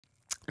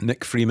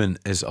Nick Freeman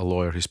is a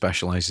lawyer who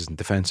specialises in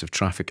defence of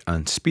traffic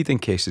and speeding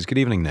cases. Good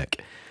evening,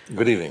 Nick.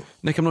 Good evening.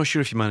 Nick, I'm not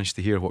sure if you managed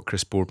to hear what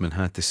Chris Boardman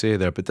had to say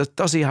there, but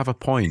does he have a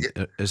point?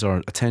 Is our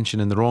attention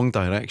in the wrong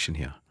direction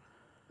here?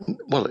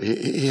 Well,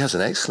 he has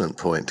an excellent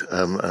point,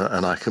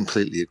 and I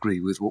completely agree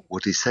with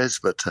what he says,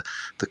 but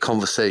the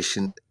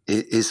conversation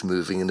is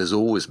moving and has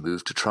always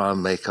moved to try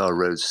and make our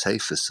roads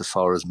safer so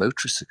far as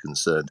motorists are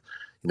concerned.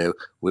 You know,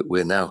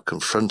 we're now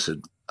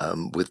confronted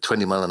with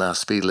 20 mile an hour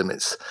speed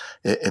limits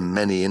in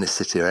many inner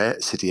city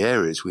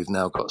areas. We've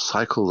now got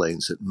cycle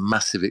lanes at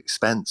massive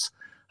expense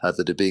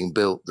that are being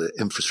built. The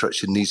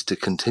infrastructure needs to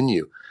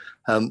continue.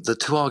 The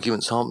two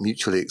arguments aren't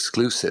mutually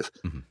exclusive.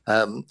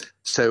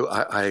 So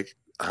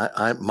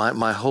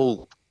my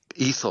whole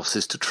ethos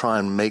is to try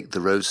and make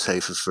the roads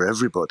safer for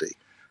everybody.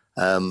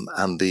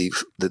 And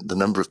the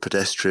number of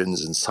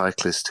pedestrians and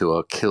cyclists who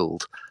are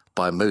killed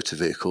by motor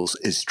vehicles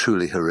is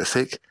truly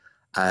horrific.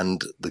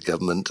 And the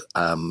government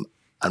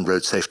and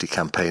road safety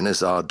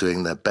campaigners are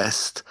doing their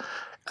best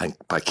and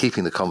by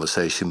keeping the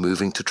conversation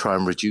moving to try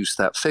and reduce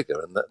that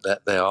figure, and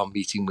that they are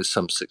meeting with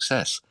some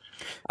success.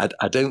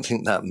 I don't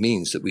think that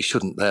means that we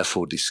shouldn't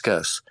therefore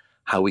discuss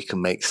how we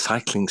can make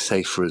cycling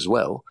safer as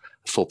well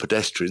for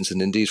pedestrians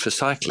and indeed for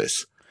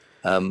cyclists.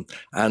 And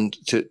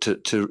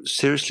to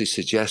seriously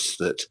suggest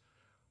that,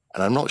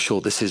 and I'm not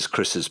sure this is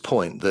Chris's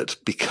point, that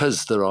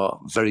because there are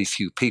very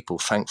few people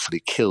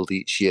thankfully killed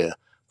each year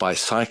by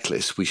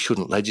cyclists, we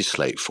shouldn't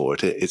legislate for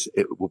it.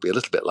 It will be a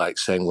little bit like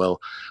saying, well,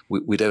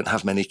 we don't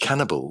have many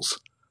cannibals.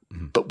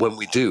 But when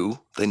we do,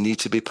 they need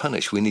to be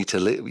punished. We need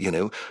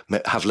to,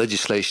 have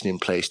legislation in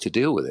place to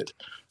deal with it.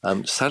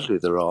 Sadly,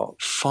 there are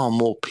far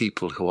more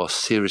people who are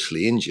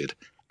seriously injured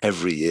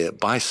every year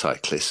by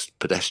cyclists,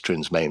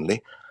 pedestrians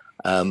mainly.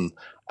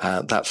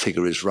 That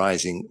figure is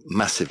rising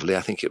massively.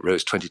 I think it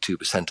rose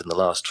 22% in the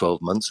last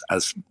 12 months.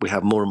 As we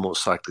have more and more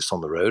cyclists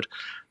on the road,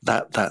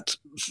 that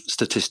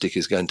statistic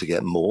is going to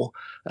get more.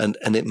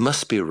 And it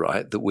must be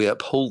right that we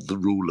uphold the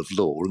rule of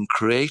law and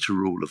create a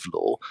rule of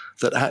law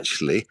that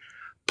actually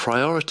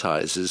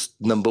prioritizes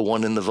number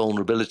one in the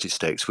vulnerability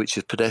stakes, which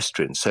is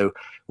pedestrians. So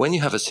when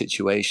you have a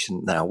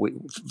situation now,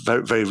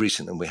 very, very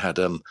recently we had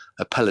a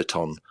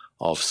peloton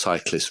of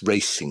cyclists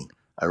racing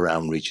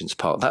around Regent's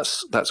Park.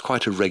 That's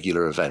quite a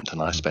regular event,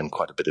 and I spend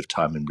quite a bit of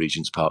time in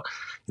Regent's Park.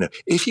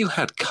 If you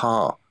had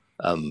car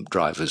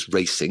drivers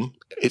racing,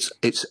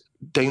 it's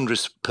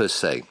dangerous per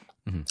se.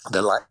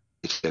 They're likely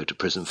to go to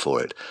prison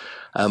for it.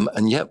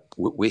 And yet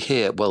we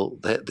hear, well,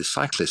 the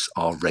cyclists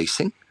are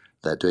racing.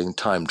 They're doing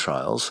time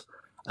trials.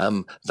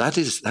 That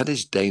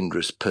is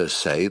dangerous per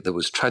se. There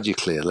was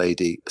tragically an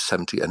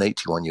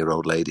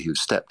 81-year-old lady who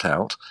stepped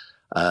out,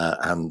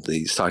 and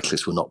the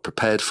cyclists were not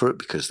prepared for it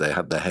because they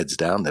had their heads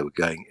down. They were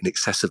going in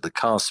excess of the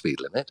car speed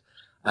limit,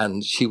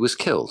 and she was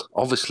killed.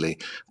 Obviously,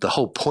 the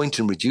whole point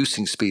in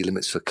reducing speed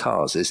limits for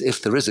cars is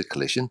if there is a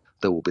collision,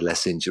 there will be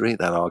less injury.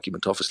 That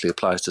argument obviously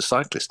applies to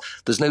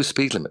cyclists. There's no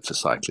speed limit for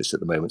cyclists at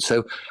the moment.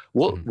 So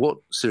what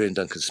Sir Ian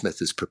Duncan-Smith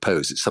has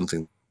proposed, it's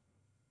something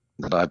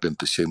that I've been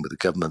pursuing with the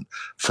government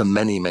for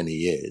many, many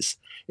years,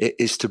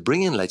 is to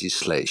bring in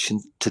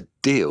legislation to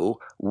deal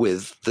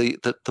with the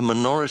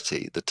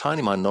minority, the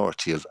tiny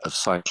minority of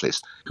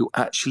cyclists who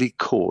actually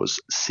cause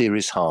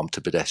serious harm to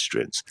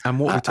pedestrians. And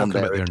what are we talking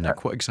about there,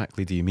 Nick? What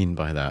exactly do you mean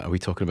by that? Are we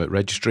talking about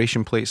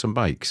registration plates on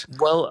bikes?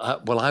 Well,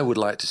 I would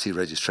like to see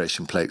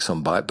registration plates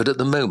on bike, but at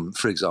the moment,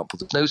 for example,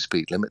 there's no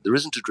speed limit, there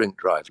isn't a drink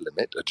drive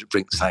limit, a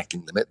drink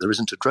cycling limit, there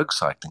isn't a drug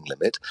cycling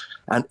limit,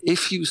 and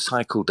if you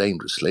cycle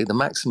dangerously, the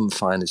maximum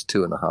fine is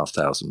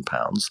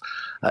 £2,500.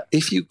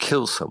 If you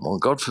kill someone,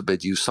 God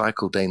forbid you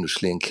cycle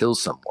dangerously and kill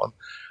someone,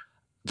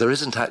 there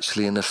isn't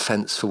actually an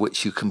offence for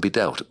which you can be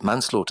dealt.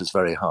 Manslaughter is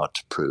very hard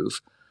to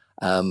prove.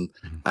 And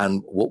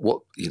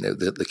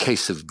the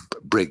case of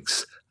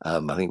Briggs, I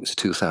think it was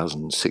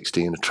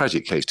 2016, a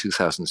tragic case,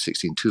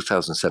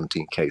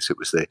 2017 case. It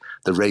was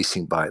the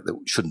racing bike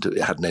that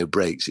it had no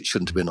brakes. It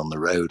shouldn't have been on the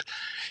road.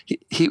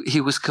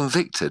 He was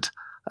convicted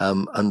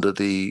under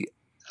the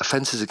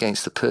Offences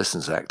Against the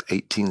Persons Act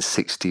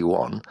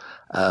 1861,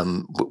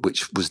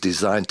 which was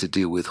designed to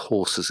deal with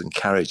horses and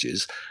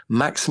carriages.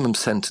 Maximum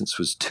sentence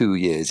was 2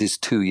 years, is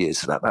 2 years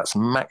for that. That's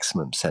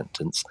maximum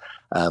sentence.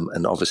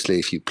 And obviously,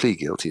 if you plead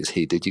guilty, as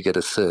he did, you get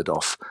a third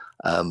off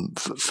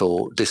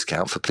for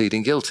discount for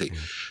pleading guilty.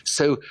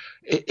 So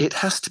it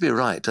has to be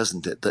right,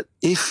 doesn't it, that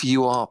if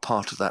you are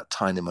part of that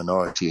tiny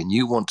minority and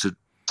you want to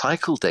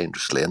cycle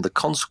dangerously and the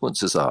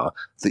consequences are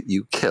that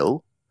you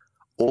kill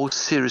or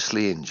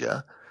seriously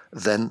injure,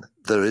 then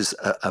there is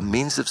a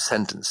means of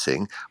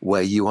sentencing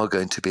where you are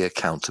going to be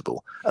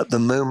accountable. At the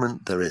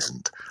moment, there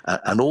isn't.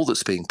 And all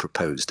that's being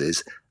proposed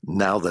is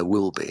now there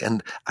will be.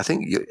 And I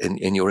think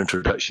in your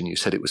introduction, you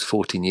said it was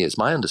 14 years.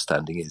 My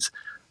understanding is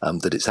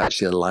that it's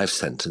actually a life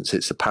sentence.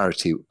 It's a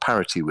parity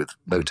with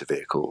motor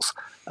vehicles.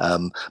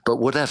 But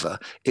whatever,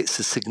 it's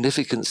a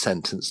significant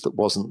sentence that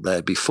wasn't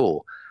there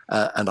before.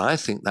 And I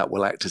think that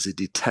will act as a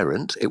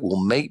deterrent. It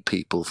will make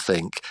people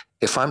think,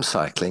 if I'm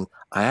cycling,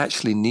 I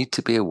actually need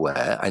to be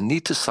aware. I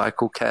need to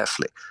cycle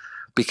carefully.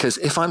 Because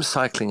if I'm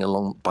cycling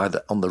along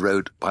on the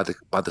road by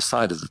the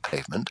side of the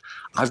pavement,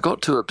 I've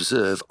got to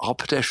observe, are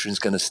pedestrians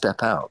going to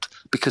step out?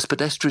 Because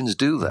pedestrians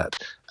do that.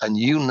 And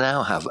you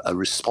now have a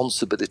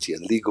responsibility, a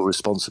legal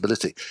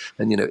responsibility.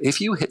 And, if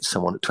you hit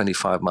someone at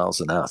 25 miles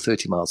an hour,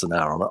 30 miles an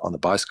hour on a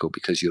bicycle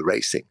because you're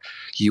racing,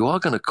 you are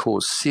going to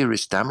cause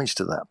serious damage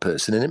to that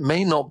person. And it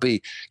may not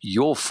be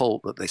your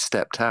fault that they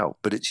stepped out,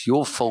 but it's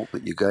your fault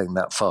that you're going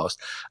that fast.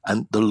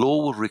 And the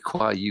law will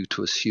require you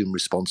to assume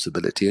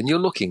responsibility. And you're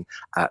looking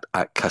at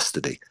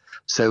custody.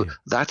 So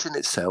that in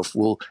itself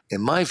will,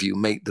 in my view,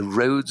 make the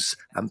roads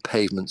and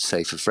pavements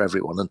safer for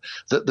everyone. And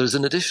there's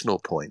an additional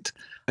point.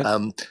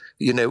 Can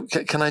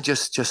I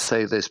just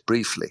say this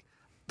briefly?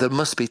 There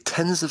must be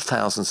tens of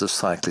thousands of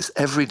cyclists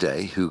every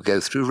day who go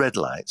through red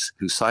lights,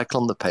 who cycle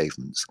on the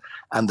pavements,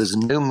 and there's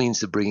no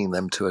means of bringing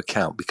them to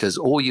account because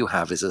all you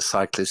have is a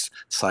cyclist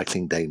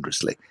cycling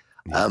dangerously.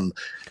 And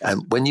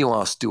when you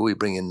ask, do we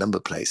bring in number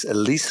plates? At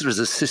least there is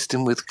a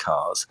system with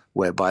cars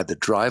whereby the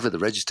driver, the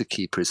register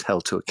keeper, is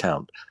held to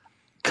account.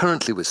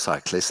 Currently with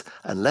cyclists,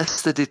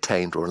 unless they're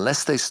detained or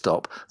unless they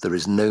stop, there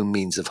is no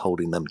means of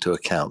holding them to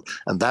account.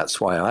 And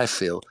that's why I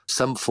feel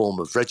some form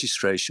of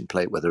registration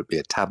plate, whether it be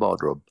a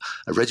tabard or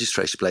a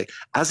registration plate,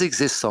 as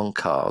exists on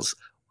cars,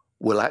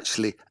 will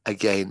actually,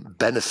 again,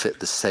 benefit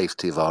the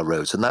safety of our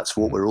roads. And that's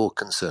what we're all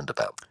concerned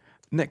about.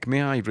 Nick,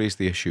 may I raise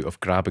the issue of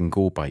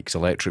grab-and-go bikes,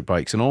 electric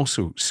bikes, and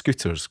also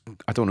scooters?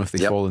 I don't know if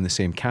they fall in the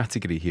same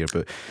category here,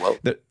 but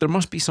there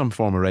must be some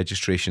form of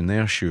registration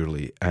there,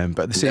 surely. But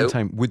at the same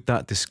time, would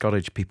that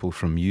discourage people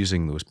from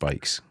using those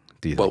bikes,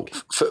 do you think?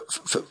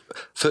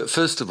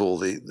 First of all,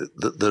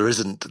 there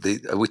isn't.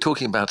 Are we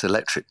talking about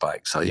electric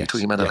bikes? Are you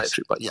talking about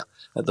electric bikes? Yeah.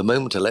 At the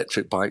moment,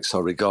 electric bikes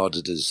are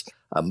regarded as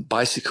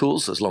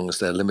bicycles, as long as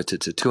they're limited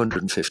to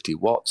 250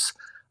 watts.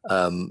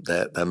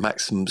 Their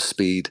maximum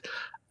speed,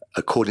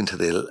 according to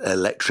the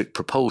electric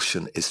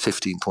propulsion, is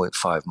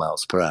 15.5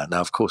 miles per hour. Now,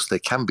 of course, they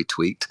can be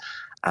tweaked.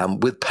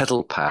 And with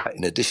pedal power,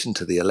 in addition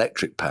to the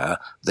electric power,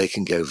 they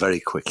can go very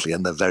quickly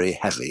and they're very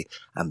heavy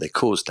and they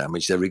cause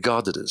damage. They're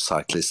regarded as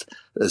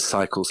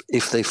cycles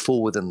if they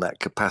fall within that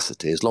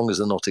capacity, as long as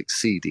they're not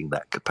exceeding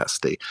that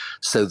capacity.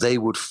 So they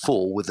would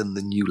fall within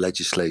the new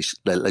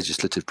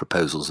legislative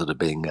proposals that are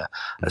being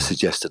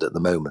suggested at the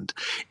moment.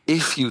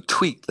 If you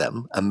tweak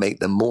them and make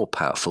them more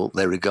powerful,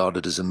 they're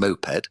regarded as a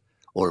moped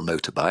or a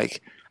motorbike,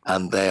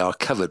 and they are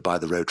covered by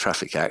the Road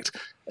Traffic Act.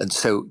 And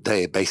so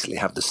they basically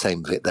have the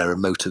same, they're a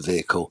motor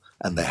vehicle,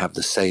 and they have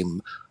the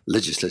same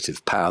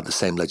legislative power, the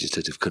same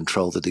legislative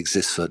control that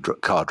exists for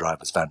car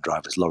drivers, van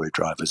drivers, lorry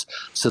drivers.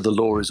 So the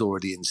law is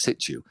already in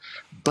situ.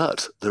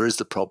 But there is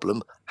the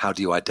problem, how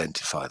do you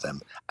identify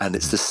them? And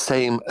it's the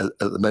same at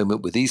the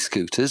moment with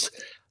e-scooters.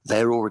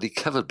 They're already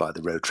covered by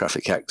the Road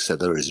Traffic Act. So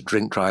there is a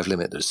drink drive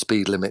limit, there's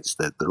speed limits,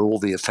 there are all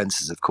the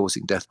offences of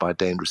causing death by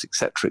dangerous,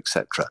 etc.,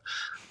 etc.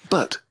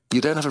 But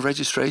you don't have a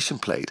registration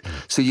plate.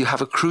 So you have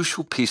a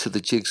crucial piece of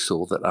the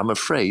jigsaw that I'm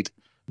afraid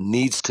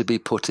needs to be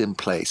put in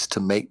place to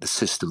make the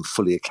system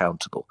fully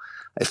accountable.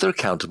 If they're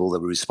accountable, they'll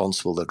be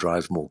responsible, they'll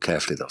drive more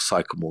carefully, they'll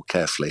cycle more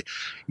carefully.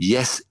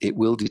 Yes, it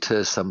will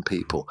deter some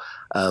people.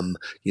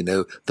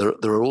 There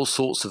are all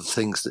sorts of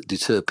things that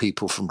deter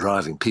people from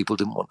driving. People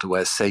didn't want to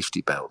wear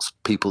safety belts.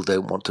 People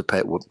don't want to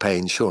pay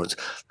insurance.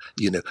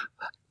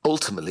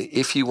 Ultimately,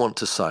 if you want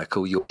to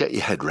cycle, you'll get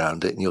your head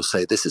around it and you'll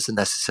say, this is a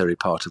necessary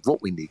part of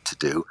what we need to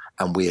do,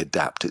 and we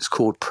adapt. It's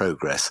called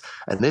progress.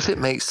 And if it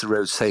makes the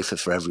road safer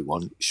for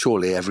everyone,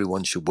 surely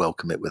everyone should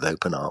welcome it with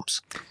open arms.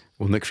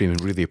 Well, Nick Freeman,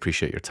 really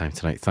appreciate your time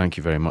tonight. Thank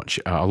you very much.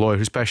 A lawyer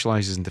who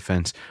specialises in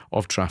defence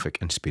of traffic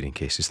and speeding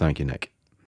cases. Thank you, Nick.